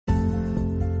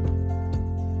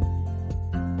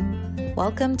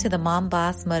Welcome to the Mom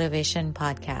Boss Motivation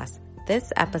Podcast.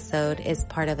 This episode is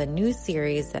part of a new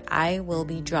series that I will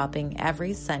be dropping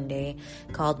every Sunday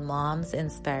called Moms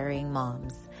Inspiring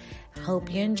Moms.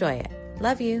 Hope you enjoy it.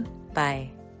 Love you.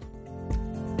 Bye.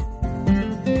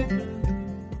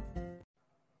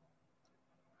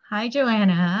 Hi,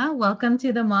 Joanna. Welcome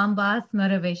to the Mom Boss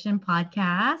Motivation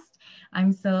Podcast.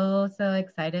 I'm so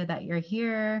excited that you're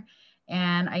here.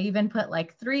 And I even put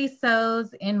like 3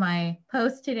 so's in my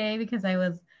post today because I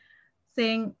was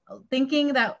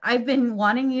thinking that I've been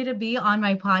wanting you to be on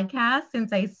my podcast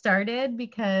since I started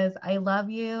because I love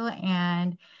you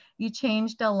and you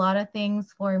changed a lot of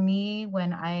things for me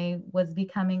when I was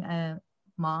becoming a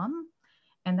mom.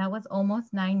 And that was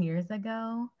almost 9 years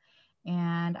ago.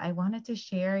 And I wanted to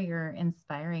share your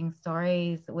inspiring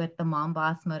stories with the Mom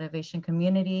Boss Motivation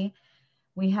community.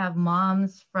 We have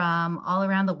moms from all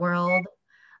around the world,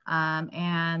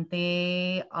 and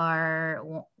they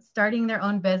are starting their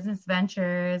own business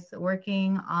ventures,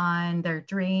 working on their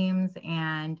dreams.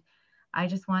 And I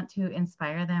just want to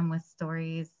inspire them with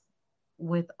stories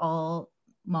with all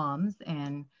moms.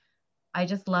 And I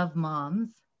just love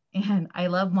moms, and I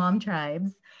love mom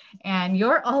tribes. And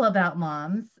you're all about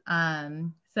moms.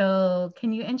 So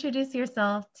can you introduce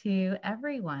yourself to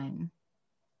everyone?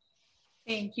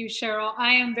 Thank you, Cheryl.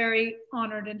 I am very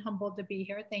honored and humbled to be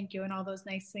here. Thank you. And all those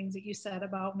nice things that you said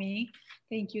about me.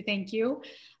 Thank you. Thank you.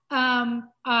 I'm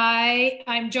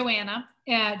Joanna,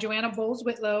 Joanna Boles,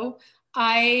 Whitlow.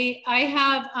 I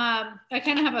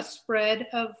kind of have a spread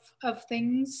of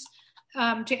things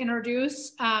to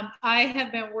introduce. I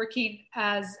have been working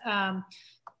as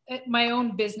my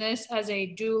own business as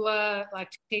a doula,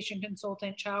 lactation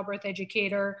consultant, childbirth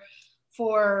educator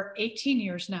for 18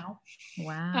 years now.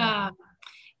 Wow.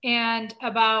 And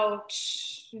about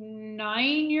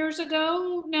 9 years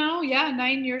ago now,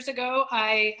 9 years ago,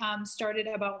 I started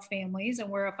About Families, and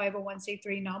we're a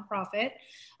 501c3 nonprofit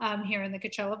here in the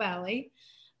Coachella Valley.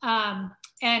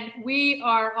 And we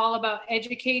are all about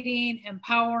educating,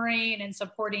 empowering, and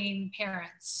supporting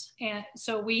parents. And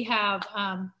so we have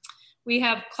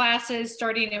classes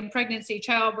starting in pregnancy,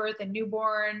 childbirth, and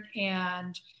newborn,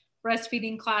 and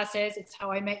breastfeeding classes. It's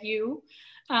how I met you.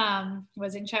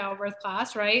 Was in childbirth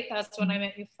class, right? That's when I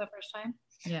met you for the first time.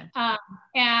 Yeah.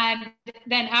 And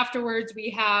then afterwards, we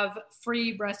have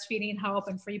free breastfeeding help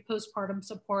and free postpartum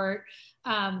support.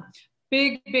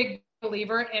 Big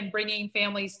believer in bringing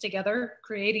families together,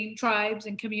 creating tribes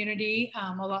and community,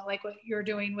 a lot like what you're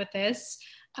doing with this.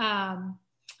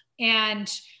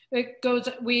 And it goes,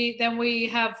 we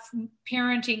have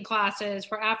parenting classes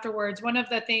for afterwards. One of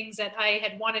the things that I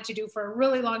had wanted to do for a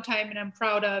really long time and I'm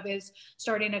proud of is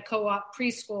starting a co-op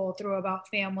preschool through About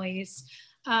Families.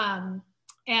 And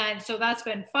so that's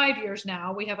been 5 years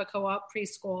now. We have a co-op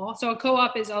preschool. So a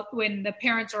co-op is when the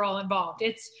parents are all involved.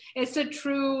 It's a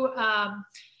true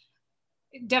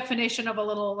definition of a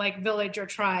little like village or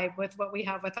tribe with what we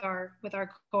have with our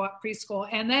co-op preschool.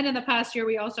 And then in the past year,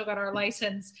 we also got our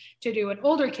license to do an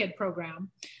older kid program.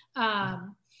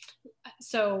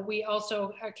 So we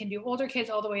also can do older kids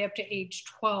all the way up to age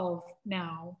 12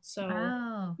 now. So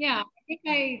Yeah, I think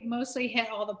I mostly hit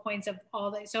all the points of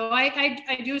all that. So I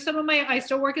do I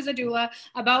still work as a doula.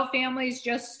 About Families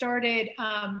just started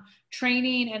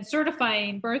training and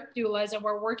certifying birth doulas, and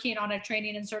we're working on a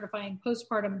training and certifying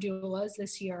postpartum doulas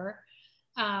this year.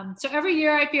 So every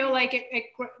year I feel like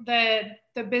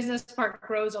the business part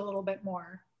grows a little bit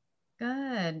more.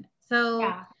 Good. So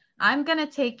yeah. I'm going to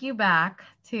take you back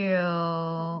to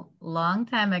a long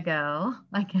time ago,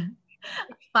 like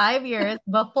 5 years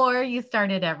before you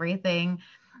started everything,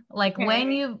 like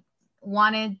when you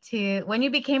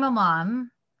became a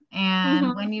mom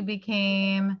and when you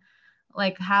became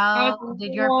like, how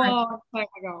did your time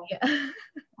ago. Yeah.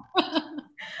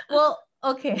 Well,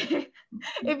 okay.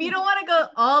 If you don't want to go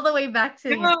all the way back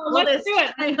to let's do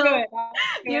it.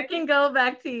 You can go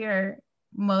back to your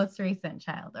most recent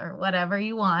child or whatever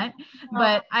you want.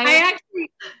 But I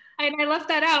left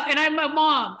that out, and I'm a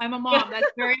mom. Yeah.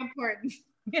 That's very important.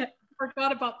 Yeah.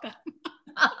 Forgot about that.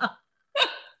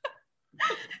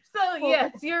 So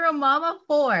yes, you're a mom of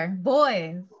 4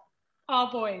 boys. All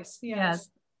boys. Yes.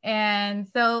 And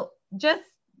so just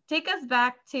take us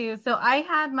back to, so I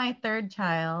had my 3rd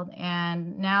child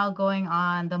and now going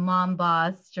on the mom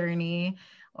boss journey,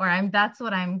 that's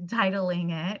what I'm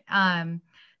titling it.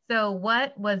 So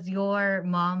what was your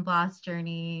mom boss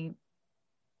journey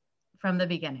from the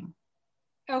beginning?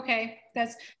 Okay.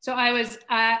 I was,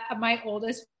 my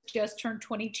oldest just turned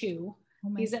 22.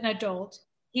 He's an adult.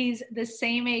 He's the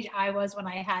same age I was when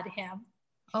I had him.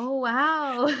 Oh,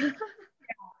 wow.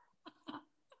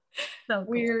 So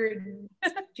weird,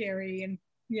 Jerry. And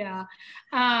Yeah.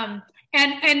 And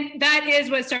that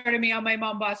is what started me on my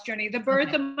mom boss journey. The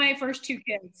birth of my first two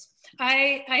kids.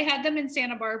 I had them in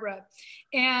Santa Barbara,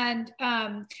 and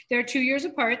they're 2 years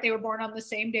apart. They were born on the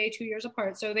same day, 2 years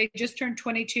apart. So they just turned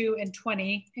 22 and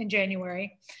 20 in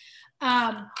January.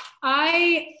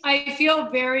 I feel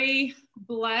very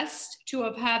blessed to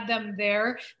have had them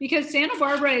there, because Santa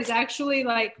Barbara is actually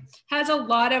like, has a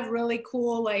lot of really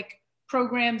cool like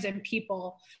programs and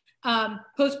people.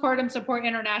 Postpartum Support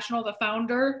International, the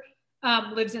founder,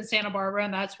 lives in Santa Barbara,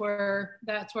 and that's where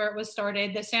it was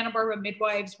started. The Santa Barbara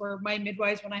midwives were my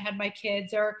midwives when I had my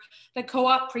kids. The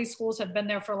co-op preschools have been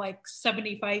there for like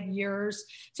 75 years.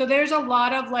 So there's a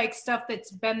lot of like stuff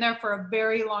that's been there for a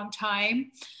very long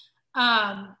time.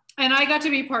 And I got to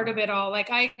be part of it all. Like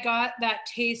I got that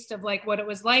taste of like what it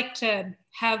was like to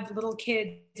have little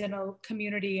kids in a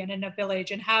community and in a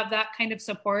village and have that kind of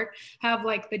support, have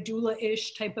like the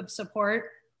doula-ish type of support,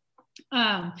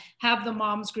 have the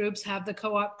moms groups, have the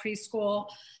co-op preschool,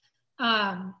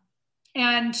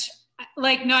 and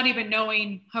like not even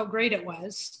knowing how great it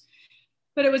was.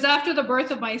 But it was after the birth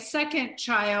of my second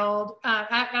child,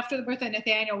 after the birth of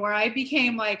Nathaniel, where I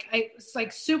became like, I was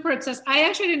like super obsessed. I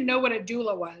actually didn't know what a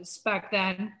doula was back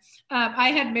then. I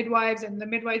had midwives, and the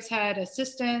midwives had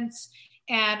assistants,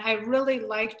 and I really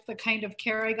liked the kind of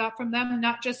care I got from them,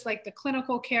 not just like the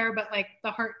clinical care, but like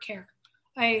the heart care.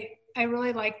 I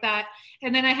really liked that.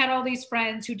 And then I had all these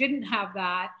friends who didn't have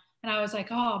that. And I was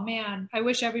like, oh man, I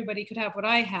wish everybody could have what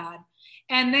I had.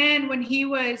 And then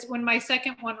when my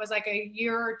second one was like a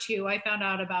year or two, I found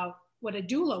out about what a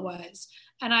doula was.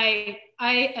 And I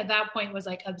at that point was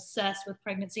like obsessed with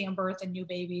pregnancy and birth and new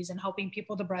babies and helping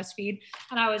people to breastfeed.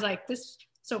 And I was like,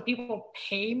 so people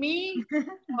pay me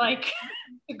like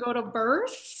to go to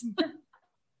births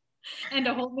and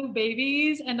to hold new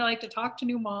babies and to like to talk to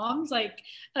new moms. Like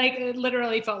it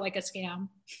literally felt like a scam.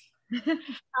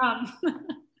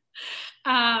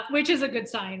 Which is a good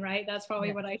sign, right? That's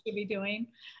probably what I should be doing.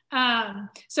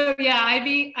 So yeah, I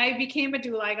became a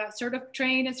doula. I got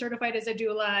trained and certified as a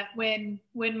doula when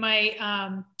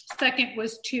my second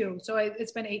was 2. So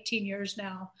it's been 18 years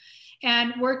now,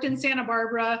 and worked in Santa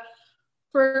Barbara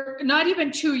for not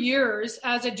even 2 years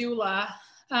as a doula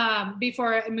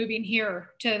before moving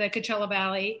here to the Coachella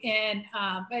Valley. And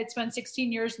it's been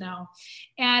 16 years now.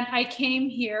 And I came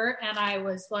here and I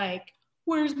was like,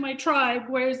 where's my tribe?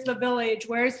 Where's the village?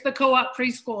 Where's the co-op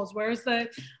preschools? Where's the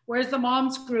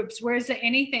moms groups? Where's the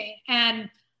anything? And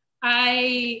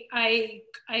I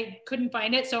couldn't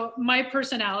find it. So my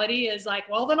personality is like,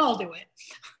 well, then I'll do it.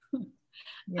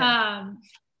 Yeah.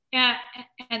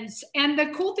 And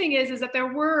the cool thing is that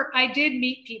I did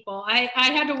meet people. I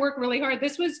had to work really hard.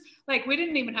 This was like, we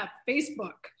didn't even have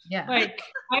Facebook. Yeah. Like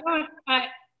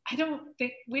I don't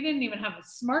think we didn't even have a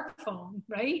smartphone,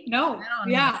 right? No.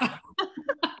 Yeah.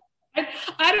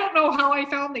 I don't know how I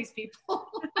found these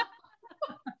people.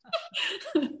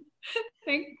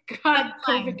 Thank God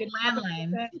COVID didn't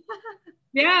landline.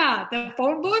 Yeah, the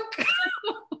phone book. I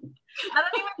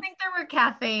don't even think there were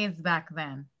cafes back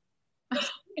then.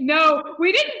 No,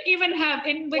 we didn't even have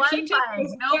in La Quinta.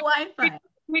 No Wi-Fi.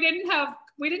 We didn't have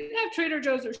Trader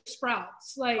Joe's or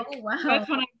Sprouts. Like that's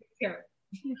when I was here.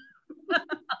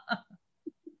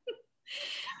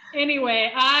 Anyway,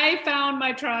 I found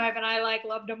my tribe and I like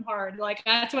loved them hard. Like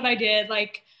that's what I did.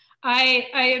 Like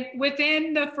I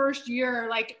within the first year,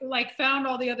 like found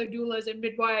all the other doulas and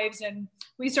midwives, and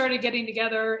we started getting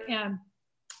together. And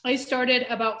I started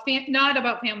not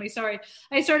about family, sorry.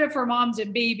 I started for moms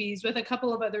and babies with a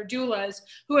couple of other doulas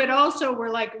who had also were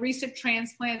like recent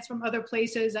transplants from other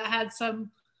places that had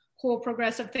some cool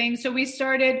progressive things. So we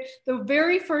started, the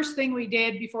very first thing we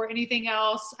did before anything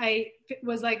else,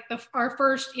 was like our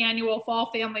first annual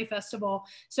Fall Family Festival.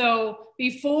 So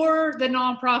before the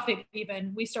nonprofit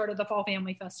even, we started the Fall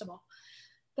Family Festival.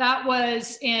 That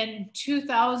was in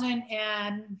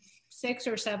 2006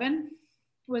 or 7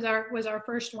 was our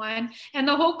first one. And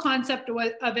the whole concept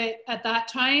of it at that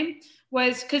time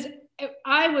was because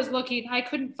I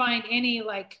couldn't find any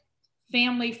like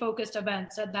family focused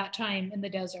events at that time in the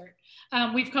desert.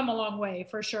 We've come a long way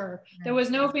for sure. There was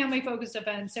no family focused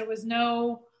events. There was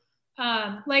no,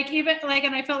 and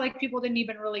I felt like people didn't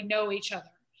even really know each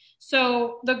other.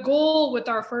 So the goal with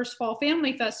our first Fall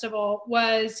Family Festival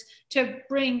was to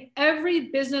bring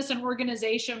every business and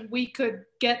organization we could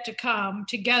get to come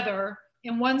together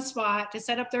in one spot to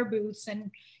set up their booths and,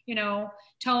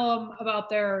 tell them about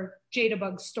their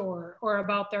Jadabug store or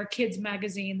about their kids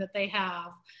magazine that they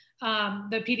have.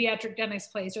 the pediatric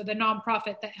dentist place or the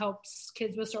nonprofit that helps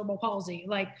kids with cerebral palsy.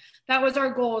 Like that was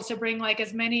our goal, is to bring like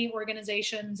as many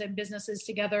organizations and businesses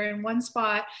together in one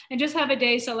spot and just have a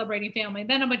day celebrating family. And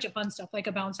then a bunch of fun stuff like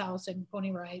a bounce house and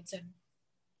pony rides and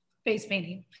face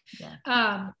painting.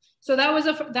 Yeah. So that was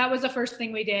the first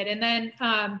thing we did. And then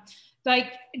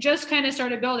like just kind of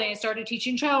started building. I started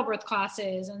teaching childbirth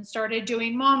classes and started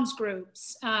doing moms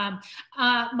groups.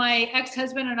 My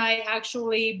ex-husband and I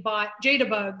actually bought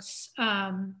Jadabugs.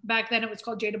 Back then it was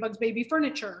called Jadabugs Baby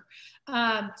Furniture.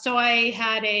 So I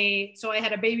had a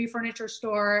baby furniture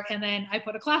store, and then I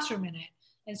put a classroom in it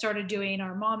and started doing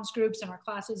our moms groups and our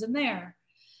classes in there.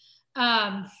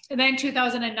 And then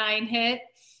 2009 hit.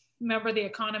 Remember the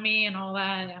economy and all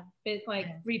that. It like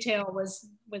retail was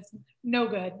no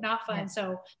good, not fun. Yeah.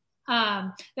 So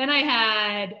then I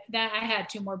had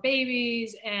 2 more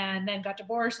babies, and then got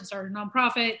divorced and started a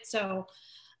nonprofit. So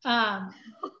I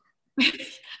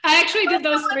actually did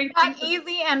those 3 things.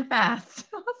 Easy and fast.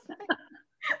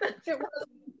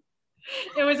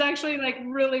 It was actually like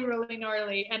really, really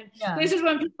gnarly. And this is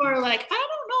when people are like, I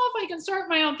don't know if I can start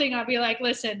my own thing. I'll be like,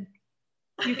 listen,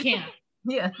 you can't.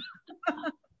 Yeah.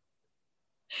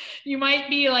 You might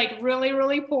be like really,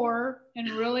 really poor and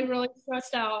really, really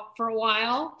stressed out for a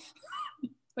while,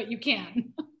 but you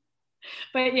can.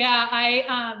 But yeah,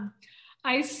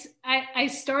 I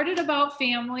started about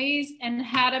families and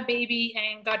had a baby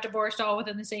and got divorced all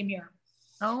within the same year.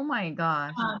 Oh my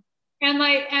gosh. And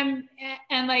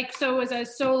so it was a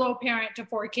solo parent to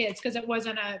 4 kids, because it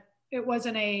wasn't a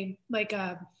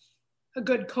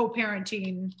good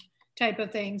co-parenting type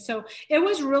of thing. So it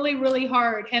was really, really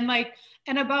hard.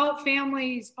 And about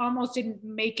families almost didn't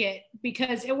make it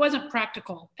because it wasn't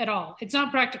practical at all. It's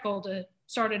not practical to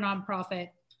start a nonprofit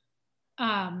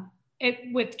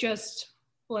with just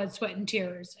blood, sweat, and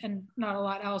tears and not a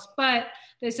lot else. But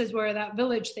this is where that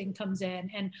village thing comes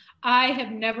in. And I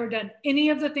have never done any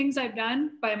of the things I've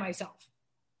done by myself.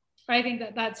 I think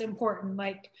that that's important.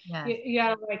 Like you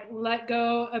gotta like let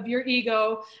go of your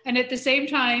ego. And at the same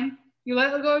time, you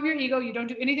let go of your ego. You don't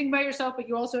do anything by yourself, but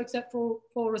you also accept full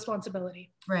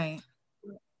responsibility. Right.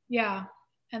 Yeah.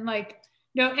 And like,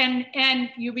 no,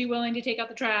 and you be willing to take out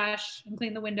the trash and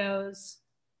clean the windows,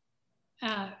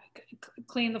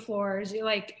 clean the floors. You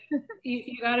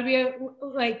gotta be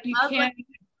you can't.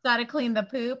 Gotta clean the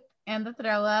poop and the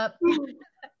throw up.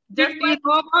 Just like, you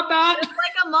know about that? Just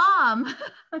like a mom.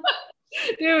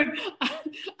 Dude,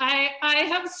 I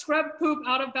have scrubbed poop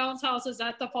out of bounce houses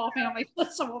at the Fall Family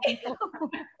Festival before.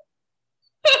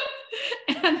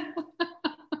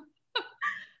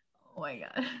 Oh my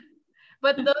God.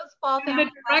 But those Fall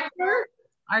Family Festivals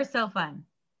are so fun.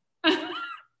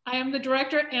 I am the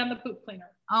director and the poop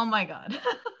cleaner. Oh my God.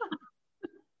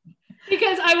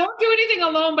 Because I won't do anything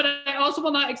alone, but I also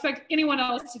will not expect anyone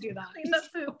else to do that. Clean the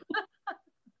poop.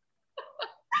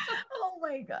 Oh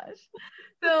my gosh.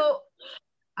 So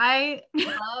I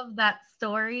love that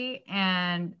story,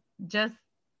 and just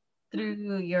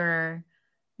through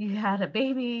you had a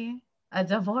baby, a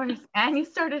divorce, and you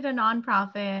started a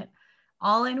nonprofit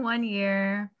all in 1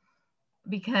 year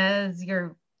because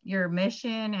your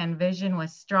mission and vision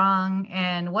was strong.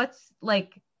 And what's your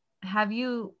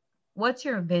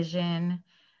vision?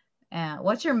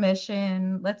 What's your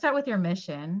mission? Let's start with your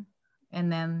mission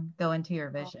and then go into your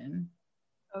vision.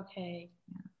 Okay.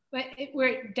 But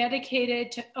we're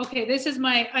dedicated to, this is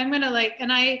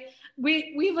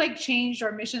we've like changed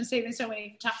our mission statement so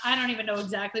many times. I don't even know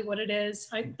exactly what it is.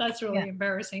 That's really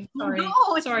embarrassing. Sorry.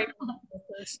 No, sorry. It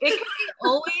can be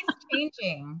always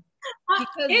changing.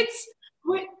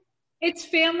 It's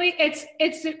family. It's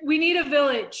we need a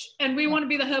village, and we want to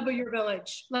be the hub of your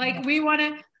village. We want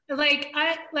to,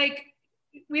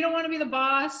 we don't want to be the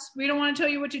boss. We don't want to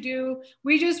tell you what to do.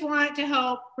 We just want to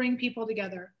help bring people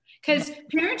together. Because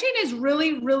parenting is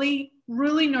really, really,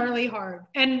 really gnarly hard.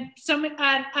 And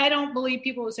I don't believe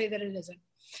people will say that it isn't.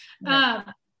 Right.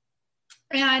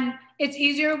 And it's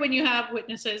easier when you have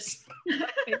witnesses.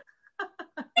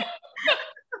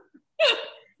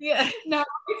 Yeah. No,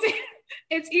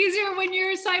 it's easier when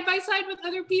you're side by side with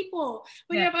other people.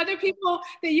 When you have other people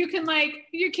that you can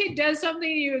your kid does something,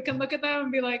 you can look at them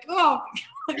and be like, oh,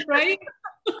 right?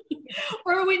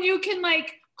 Or when you can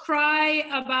cry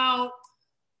about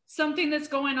something that's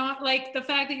going on, like the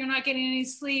fact that you're not getting any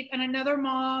sleep, and another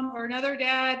mom or another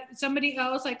dad, somebody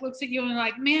else looks at you and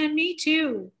man, me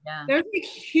too. Yeah. There's a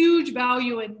huge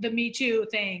value in the Me Too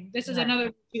thing. This is another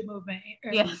Me Too movement.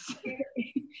 Yes.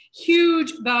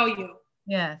 Huge value.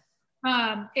 Yes.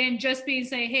 And just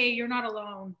say, hey, you're not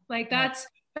alone. That's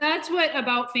what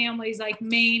About Families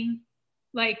main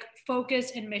like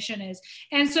focus and mission is.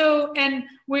 And so, and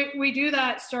we do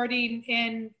that starting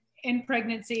in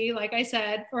pregnancy, like I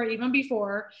said, or even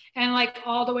before, and like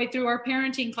all the way through. Our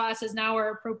parenting classes now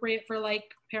are appropriate for like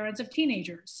parents of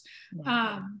teenagers.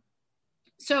 Yeah.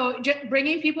 So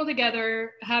bringing people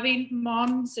together, having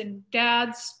moms and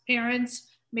dads, parents,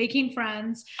 making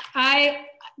friends.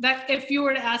 That if you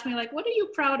were to ask me, like, what are you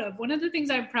proud of? One of the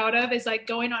things I'm proud of is like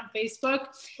going on Facebook.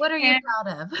 What are you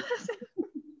proud of?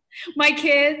 My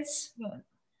kids.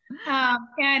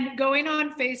 And going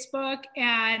on Facebook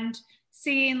and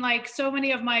seeing like so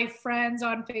many of my friends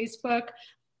on Facebook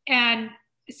and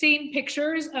seeing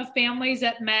pictures of families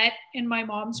that met in my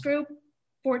mom's group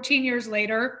 14 years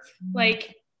later,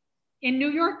 like in New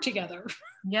York together.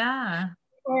 Yeah.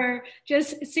 Or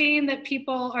just seeing that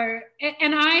people are,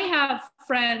 and I have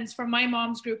friends from my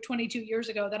mom's group 22 years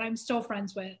ago that I'm still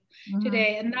friends with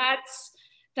today. And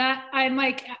that I'm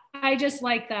like, I just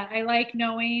like that. I like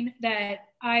knowing that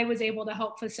I was able to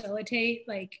help facilitate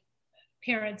like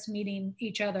parents meeting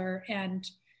each other and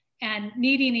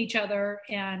needing each other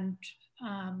and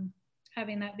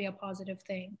having that be a positive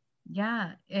thing.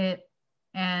 Yeah,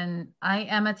 and I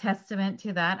am a testament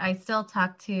to that. I still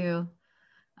talk to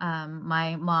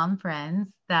my mom friends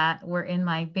that were in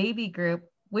my baby group.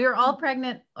 We were all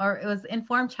pregnant, or it was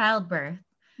informed childbirth.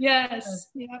 Yes.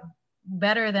 Yeah.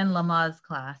 Better than Lamaze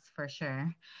class for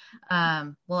sure.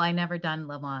 Well, I never done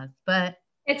Lamaze, but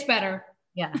it's better.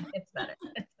 Yeah, it's better.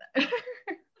 It's better.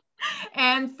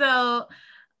 And so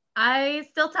I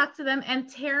still talk to them, and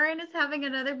Taryn is having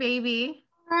another baby.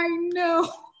 I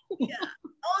know. Yeah.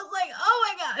 I was like, oh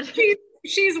my God.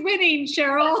 She's winning,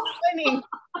 Cheryl. Winning.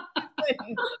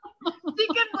 She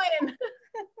can win.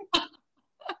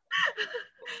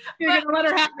 You're going to let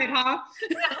her have it, huh?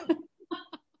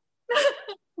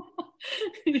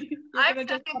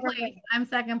 I'm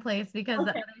second place because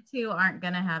the other two aren't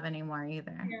going to have any more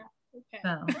either. Yeah. Okay.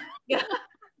 So, yeah.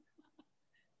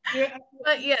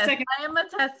 But yes, I am a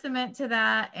testament to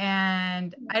that.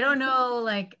 And I don't know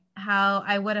like how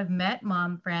I would have met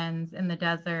mom friends in the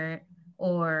desert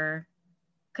or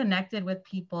connected with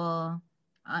people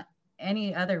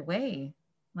any other way.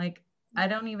 Like, I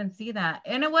don't even see that.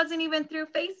 And it wasn't even through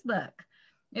Facebook.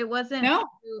 It wasn't. No.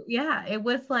 Yeah, it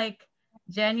was like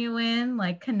genuine,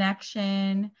 like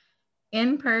connection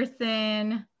in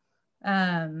person,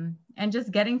 and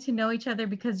just getting to know each other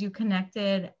because you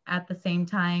connected at the same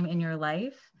time in your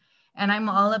life. And I'm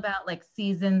all about like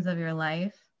seasons of your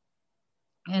life,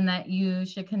 and that you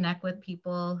should connect with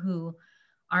people who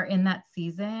are in that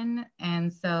season.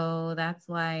 And so that's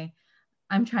why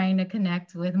I'm trying to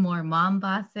connect with more mom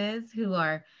bosses who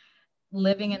are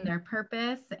living in their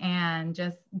purpose and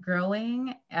just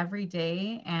growing every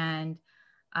day. And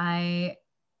I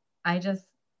just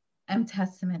am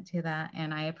testament to that.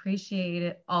 And I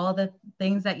appreciate all the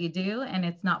things that you do. And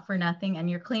it's not for nothing. And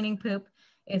your cleaning poop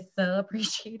is so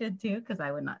appreciated too, because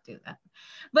I would not do that.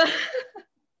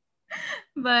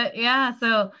 But yeah,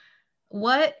 so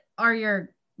what are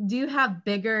do you have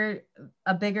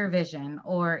a bigger vision,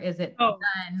 or is it done?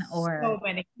 Or so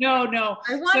many? No.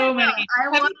 So many.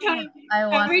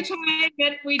 Every time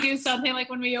that we do something, like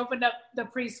when we opened up the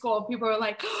preschool, people are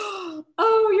like,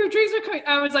 "Oh, your dreams are coming."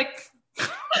 I was like,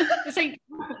 "This ain't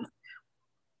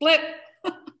flip."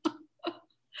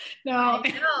 No,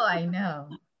 I know.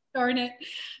 Darn it.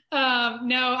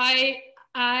 No,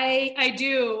 I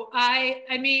do.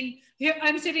 I mean, here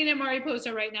I'm sitting in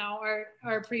Mariposa right now,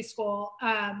 our preschool.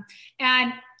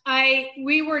 And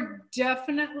we were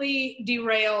definitely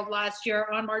derailed last year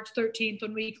on March 13th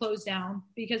when we closed down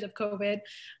because of COVID.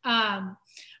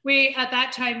 At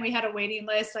that time we had a waiting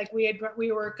list. Like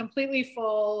we were completely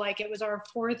full. Like it was our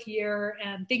 4th year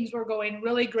and things were going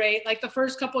really great. Like the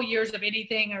first couple years of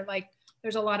anything are like,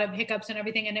 there's a lot of hiccups and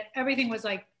everything. And everything was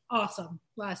like awesome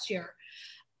last year.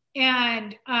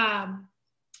 And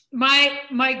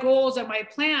my goals and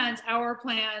our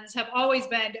plans have always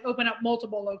been to open up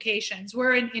multiple locations.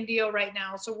 We're in Indio right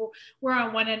now, so we're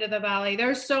on one end of the valley.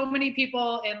 There's so many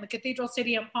people in the Cathedral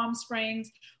City and Palm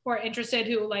Springs who are interested,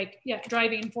 who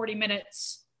driving 40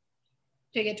 minutes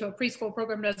to get to a preschool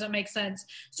program doesn't make sense.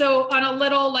 So on a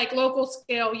little like local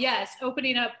scale, yes,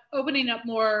 opening up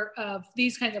more of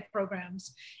these kinds of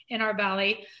programs in our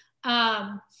valley.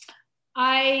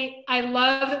 I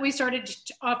love that we started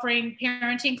offering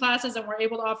parenting classes and we're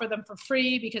able to offer them for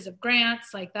free because of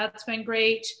grants. Like that's been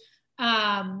great.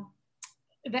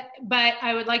 but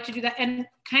I would like to do that. And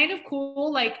kind of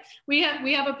cool, like we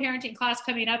have a parenting class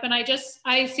coming up, and I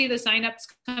see the signups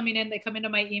coming in. They come into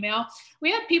my email.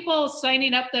 We have people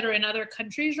signing up that are in other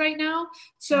countries right now.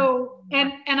 So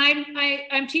and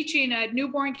I'm teaching a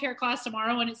newborn care class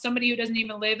tomorrow, and it's somebody who doesn't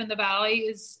even live in the valley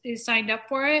is signed up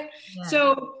for it. Yeah.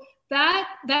 So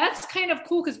that's kind of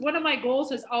cool, because one of my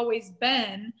goals has always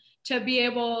been to be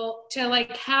able to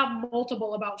like have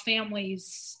multiple about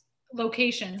families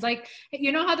locations. Like,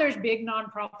 you know how there's big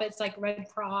nonprofits like Red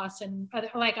Cross and other,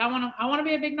 like I want to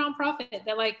be a big nonprofit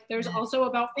that like there's also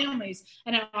about families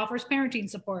and it offers parenting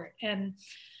support and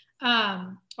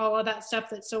all of that stuff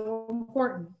that's so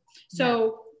important.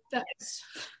 So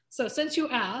so since you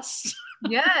asked,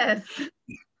 yes,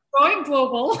 going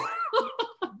global.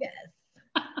 Yes.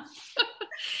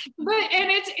 And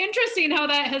it's interesting how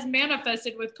that has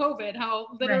manifested with COVID, how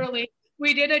literally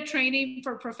we did a training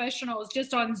for professionals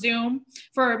just on Zoom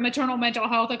for maternal mental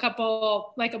health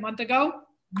a month ago.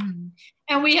 Mm-hmm.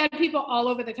 And we had people all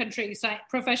over the country,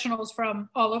 professionals from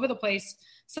all over the place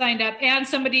signed up, and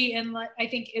somebody in, I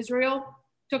think, Israel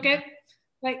took it.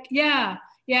 Like, yeah.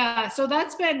 So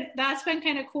that's been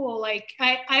kind of cool. Like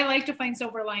I like to find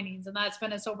silver linings, and that's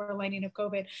been a silver lining of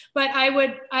COVID. But I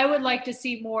would like to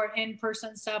see more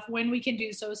in-person stuff when we can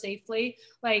do so safely,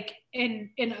 like in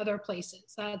other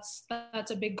places. That's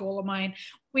a big goal of mine.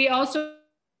 We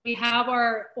have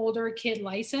our older kid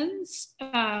license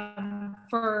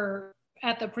for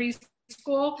at the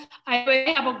preschool.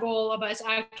 I have a goal of us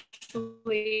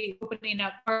actually opening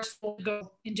up our school to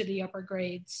go into the upper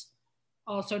grades.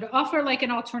 Also to offer like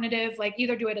an alternative, like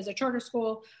either do it as a charter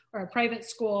school or a private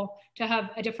school, to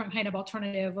have a different kind of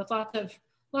alternative with lots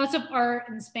of art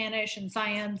and Spanish and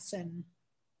science and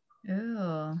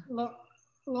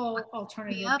little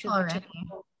alternative to the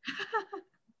typical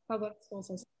public school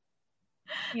system.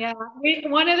 Yeah,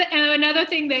 another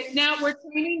thing that now we're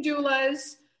training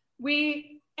doulas.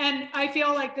 And I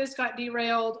feel like this got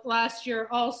derailed last year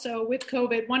also with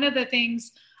COVID. One of the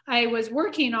things I was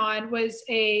working on was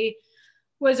a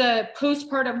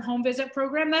postpartum home visit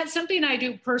program. That's something I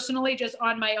do personally just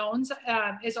on my own,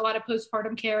 is a lot of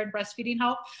postpartum care and breastfeeding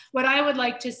help. What I would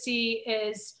like to see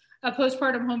is a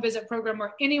postpartum home visit program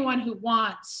where anyone who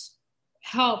wants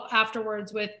help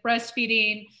afterwards with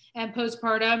breastfeeding and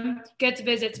postpartum gets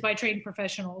visits by trained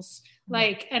professionals.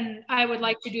 And I would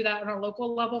like to do that on a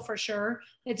local level for sure.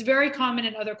 It's very common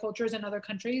in other cultures and other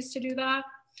countries to do that.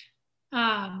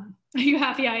 Are you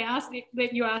happy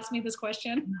you asked me this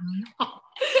question? Mm-hmm.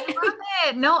 I love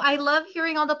it. No, I love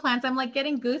hearing all the plans. I'm like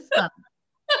getting goosebumps.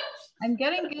 I'm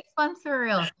getting goosebumps for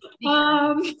real.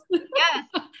 Yes,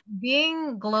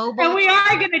 being global. And we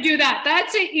are going to do that.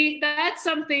 That's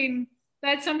something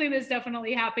that's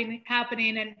definitely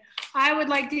happening. And I would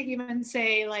like to even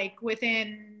say like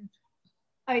within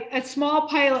a small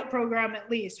pilot program, at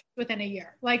least within a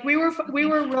year. Like we were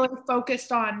really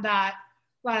focused on that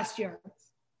last year.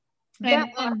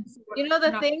 And you know,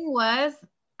 the thing was,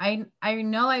 I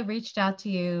know I reached out to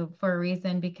you for a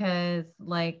reason, because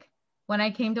like when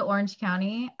I came to Orange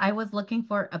County, I was looking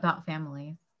for about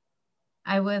families.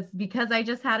 Because I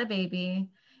just had a baby,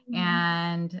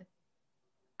 and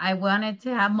I wanted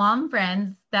to have mom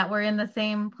friends that were in the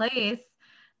same place,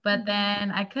 but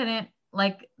then I couldn't,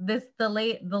 like the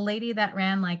lady that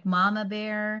ran like Mama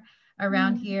Bear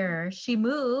around here, she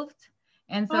moved,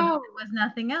 and so there was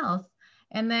nothing else.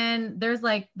 And then there's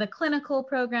like the clinical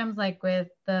programs, like with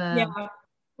the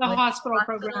hospital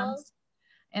programs.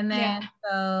 And then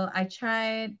so I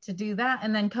tried to do that,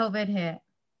 and then COVID hit,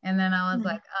 and then I was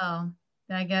like, oh,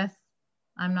 I guess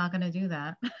I'm not gonna do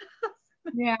that.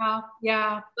 Yeah.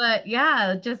 But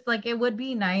yeah, just like it would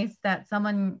be nice that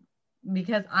someone,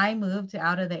 because I moved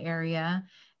out of the area,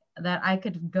 that I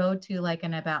could go to like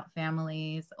an About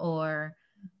Families, or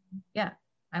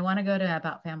I want to go to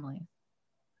About Families.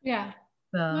 Yeah.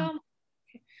 So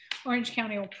Orange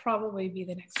County will probably be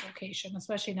the next location,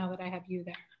 especially now that I have you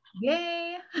there.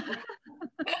 Yay.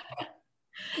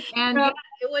 And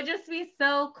it would just be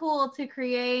so cool to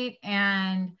create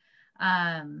and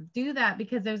do that,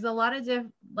 because there's a lot of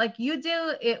like you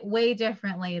do it way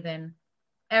differently than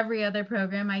every other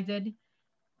program I did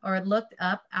or looked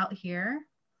up out here.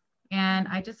 And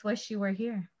I just wish you were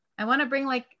here. I want to bring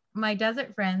like my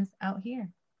desert friends out here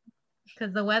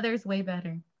because the weather's way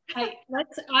better.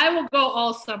 I will go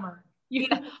all summer.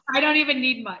 I don't even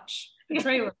need much.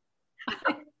 Trailer.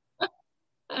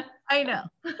 I know.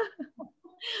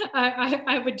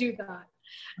 I would do that.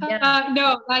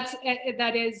 No,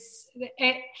 that is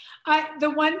it. The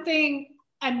one thing,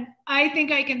 and I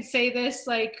think I can say this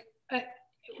like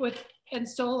and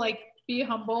still like be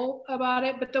humble about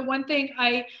it. But the one thing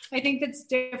I think that's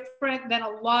different than a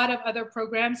lot of other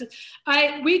programs,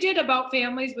 we did About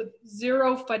Families with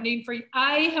zero funding for.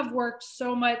 I have worked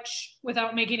so much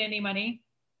without making any money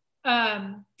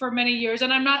for many years.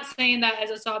 And I'm not saying that as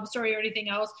a sob story or anything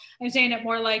else. I'm saying it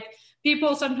more like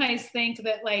people sometimes think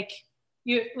that like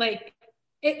you like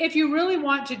if you really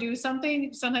want to do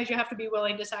something, sometimes you have to be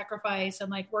willing to sacrifice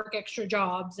and like work extra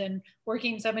jobs and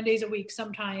working 7 days a week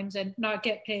sometimes and not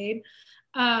get paid.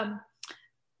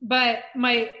 But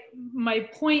my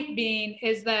point being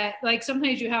is that like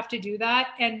sometimes you have to do that,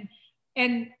 and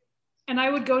I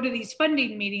would go to these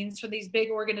funding meetings for these big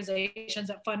organizations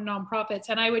that fund nonprofits,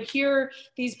 and I would hear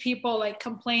these people like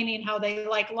complaining how they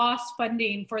like lost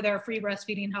funding for their free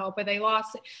breastfeeding help, or they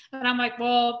lost it. And I'm like,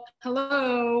 well,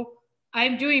 hello,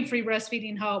 I'm doing free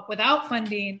breastfeeding help without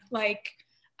funding. So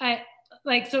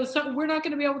we're not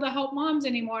going to be able to help moms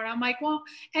anymore. And I'm like, well,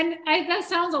 that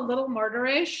sounds a little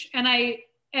martyrish.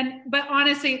 But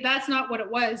honestly, that's not what it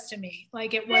was to me.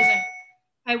 Like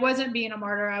I wasn't being a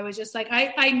martyr. I was just like,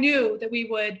 I knew that we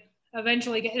would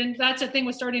eventually get, and that's the thing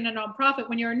with starting a nonprofit.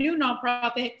 When you're a new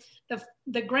nonprofit,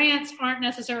 the grants aren't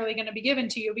necessarily going to be given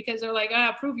to you because they're like,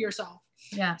 prove yourself.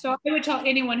 Yeah. So I would tell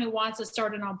anyone who wants to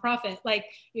start a nonprofit, like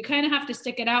you kind of have to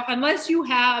stick it out unless you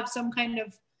have some kind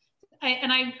of,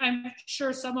 I'm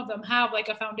sure some of them have like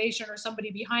a foundation or somebody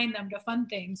behind them to fund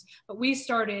things, but we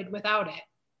started without it.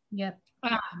 Yep.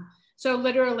 So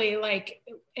literally like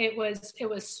it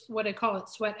was what I call it,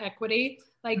 sweat equity,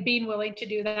 like being willing to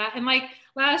do that. And like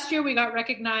last year we got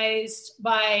recognized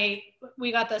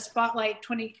we got the Spotlight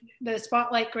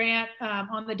grant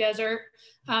on the desert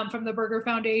from the Berger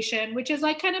Foundation, which is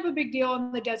like kind of a big deal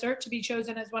in the desert to be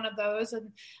chosen as one of those.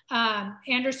 And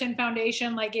Anderson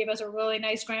Foundation like gave us a really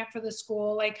nice grant for the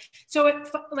school. Like, so it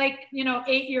like,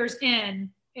 8 years in,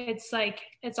 it's like,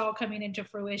 it's all coming into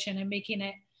fruition and making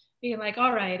it, being like,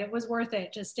 all right, it was worth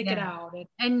it. Just stick it out.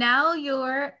 And now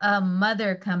you're a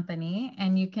mother company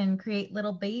and you can create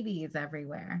little babies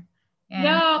everywhere.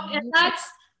 And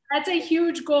that's a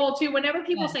huge goal too. Whenever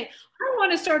people say, I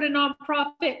want to start a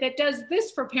nonprofit that does this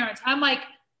for parents, I'm like,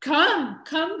 come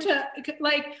to,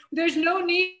 like, there's no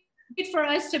need for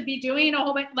us to be doing a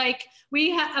whole bunch. Like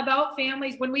About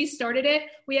Families, when we started it,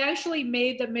 we actually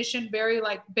made the mission very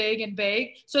like big and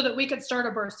vague so that we could start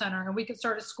a birth center and we could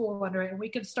start a school under it, and we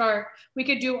could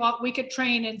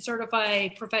train and certify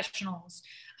professionals.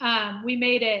 We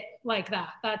made it like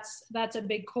that. That's a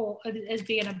big goal, as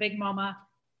being a big mama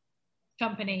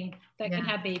company that can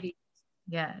have babies.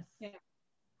 Yes. Yeah.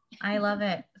 I love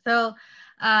it. So,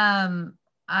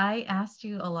 I asked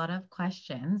you a lot of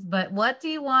questions, but what do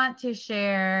you want to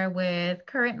share with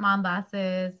current mom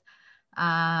bosses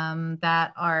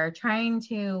that are trying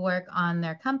to work on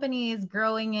their companies,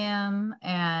 growing them?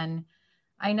 And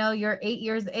I know you're 8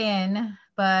 years in,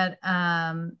 but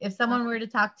if someone were to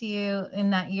talk to you in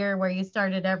that year where you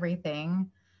started everything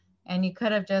and you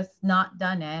could have just not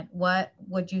done it, what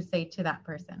would you say to that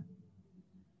person?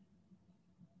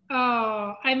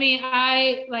 Oh, I mean,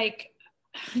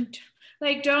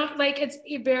 it's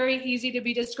very easy to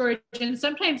be discouraged. And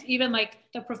sometimes even like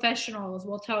the professionals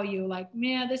will tell you like,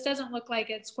 man, this doesn't look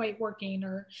like it's quite working,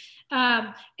 or,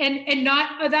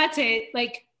 that's it.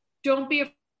 Like, don't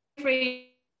be afraid.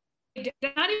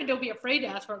 Not even don't be afraid to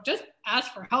ask for help, just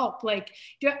ask for help. Like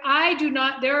there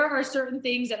are certain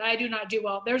things that I do not do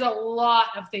well. There's a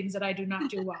lot of things that I do not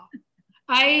do well.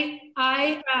 I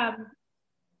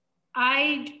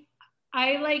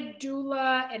like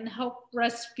doula and help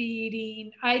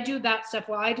breastfeeding. I do that stuff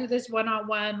well. I do this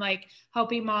one-on-one, like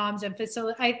helping moms and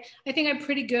facilitate. I think I'm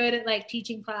pretty good at like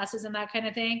teaching classes and that kind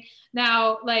of thing.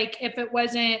 Now, like if it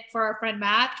wasn't for our friend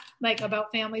Matt, like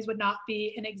About Families would not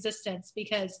be in existence,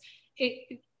 because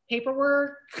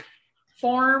paperwork,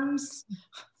 forms,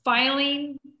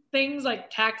 filing things like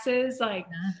taxes, like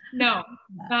no,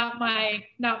 not my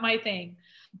thing.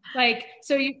 Like,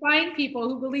 so you find people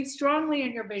who believe strongly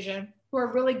in your vision, who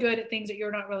are really good at things that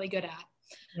you're not really good at.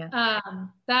 Yeah.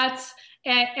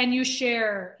 And you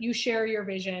share your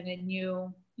vision, and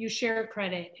you share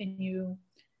credit, and you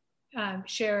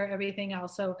share everything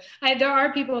else. So there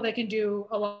are people that can do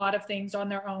a lot of things on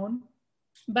their own,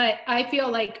 but I feel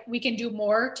like we can do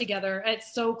more together.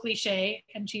 It's so cliche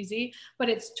and cheesy, but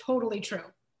it's totally true.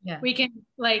 Yeah. We can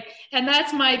and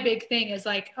that's my big thing is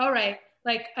like, all right,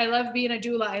 like I love being a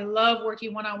doula. I love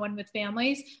working one-on-one with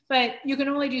families, but you can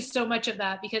only do so much of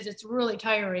that because it's really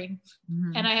tiring.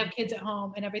 Mm-hmm. And I have kids at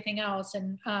home and everything else.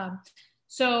 And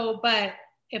but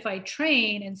if I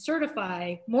train and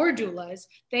certify more doulas,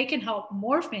 they can help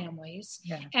more families.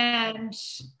 Yeah.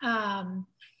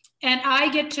 and I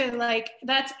get to like,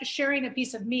 that's sharing a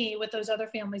piece of me with those other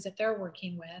families that they're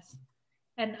working with.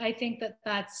 And I think that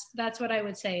that's what I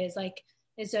would say is like,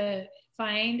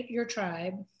 find your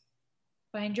tribe,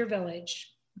 find your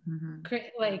village,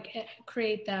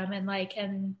 create them,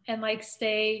 and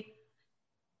stay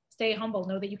humble.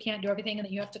 Know that you can't do everything and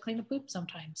that you have to clean the poop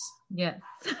sometimes. Yes.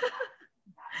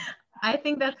 I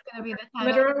think that's going to be the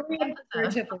title. Literally and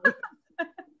figuratively.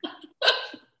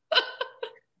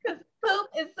 Poop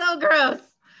is so gross.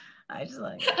 I just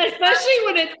like it. Especially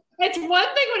when it's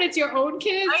one thing when it's your own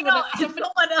kids. I know, it's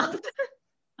someone else.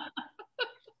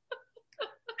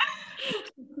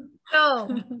 So,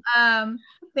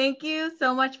 thank you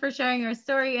so much for sharing your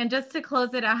story. And just to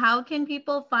close it out, how can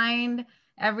people find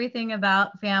everything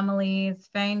about families,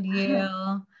 find you,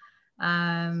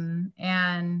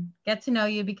 and get to know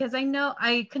you? Because I know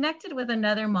I connected with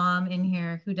another mom in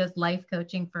here who does life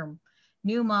coaching for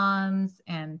new moms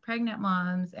and pregnant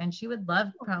moms, and she would love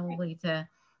probably to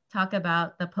talk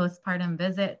about the postpartum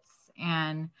visits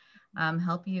and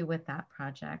help you with that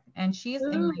project. And she's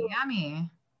in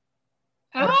Miami.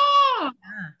 Oh,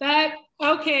 yeah.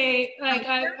 Okay. Like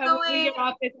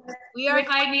we are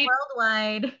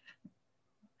worldwide.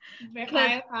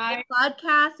 Because the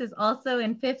podcast is also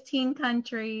in 15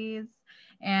 countries,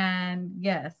 and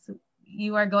yes,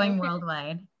 you are going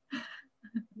worldwide.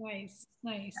 Nice.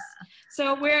 Yeah.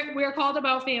 So we're called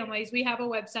About Families. We have a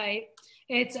website.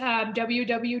 It's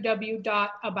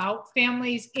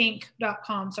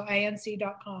www.aboutfamiliesinc.com. So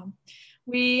inc.com.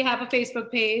 We have a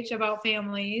Facebook page, About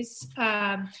Families.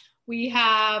 We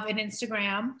have an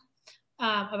Instagram,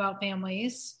 About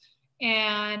Families.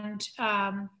 And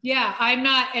I'm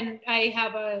not, and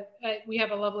we have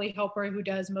a lovely helper who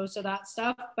does most of that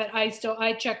stuff, but I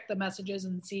check the messages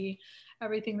and see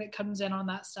everything that comes in on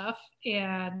that stuff.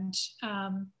 And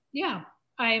I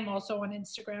am also on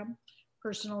Instagram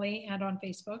personally and on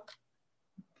Facebook.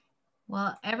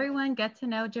 Well, everyone get to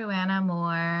know Joanna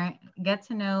more, get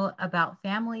to know About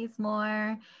Families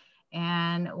more,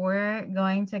 and we're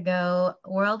going to go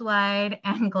worldwide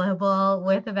and global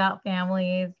with About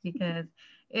Families because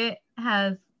it's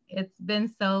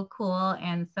been so cool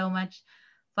and so much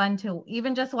fun to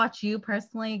even just watch you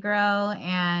personally grow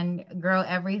and grow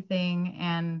everything.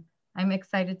 And I'm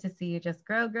excited to see you just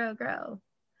grow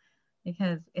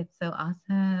because it's so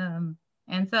awesome.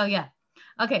 And so, yeah.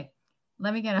 Okay,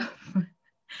 let me get up.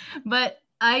 But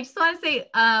I just want to say,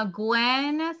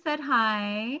 Gwen said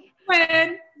hi.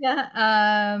 Gwen.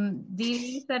 Yeah.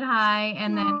 Dee said hi.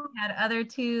 And then we had other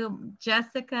two,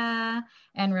 Jessica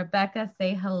and Rebecca,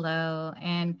 say hello.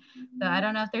 And so I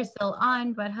don't know if they're still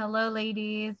on, but hello,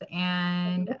 ladies.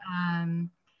 And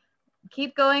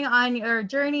keep going on your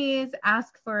journeys,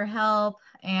 ask for help,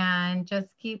 and just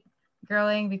keep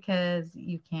growing because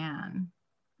you can.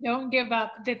 Don't give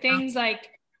up. The things like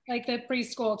the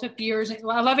preschool took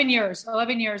 11 years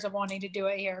of wanting to do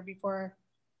it here before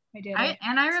I did it.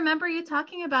 And I remember you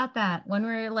talking about that when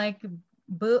we were like,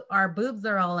 our boobs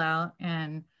are all out,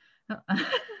 and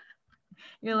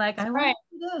you're like, I want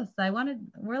to do this.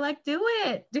 We're like, do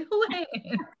it.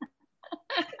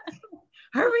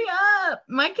 Hurry up.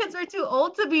 My kids are too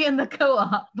old to be in the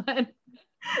co-op,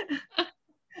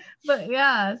 but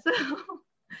yeah, so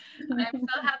I'm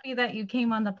so happy that you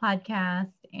came on the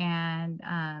podcast, and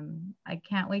I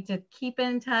can't wait to keep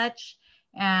in touch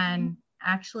and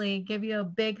actually give you a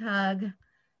big hug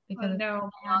because it's been a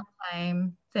long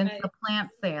time since the plant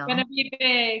sale. It's gonna be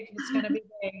big. It's gonna be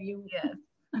big. Yes.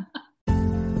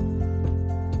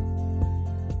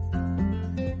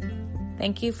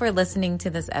 Thank you for listening to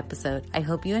this episode. I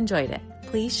hope you enjoyed it.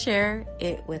 Please share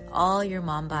it with all your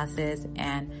mom bosses,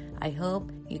 and I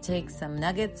hope you take some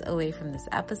nuggets away from this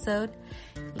episode.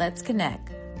 Let's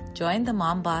connect. Join the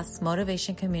Mom Boss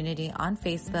Motivation community on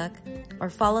Facebook or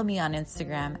follow me on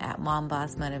Instagram at Mom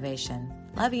Boss Motivation.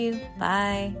 Love you.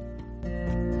 Bye.